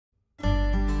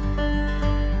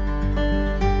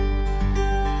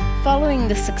Following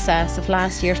the success of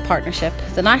last year's partnership,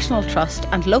 the National Trust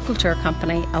and local tour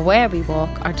company Away We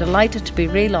Walk are delighted to be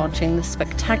relaunching the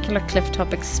spectacular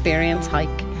Clifftop Experience hike.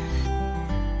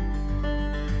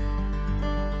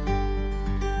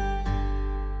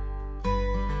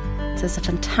 It is a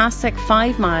fantastic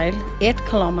 5-mile,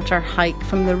 8-kilometre hike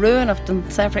from the ruin of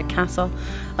Dunseverick Castle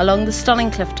along the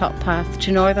stunning Clifftop path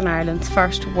to Northern Ireland's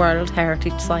first World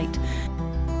Heritage Site.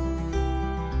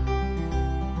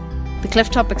 The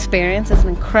Clifftop Experience is an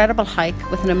incredible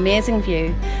hike with an amazing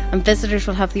view, and visitors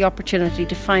will have the opportunity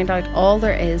to find out all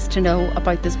there is to know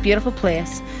about this beautiful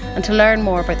place and to learn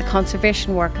more about the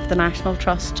conservation work of the National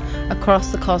Trust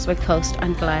across the Causeway coast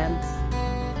and glens.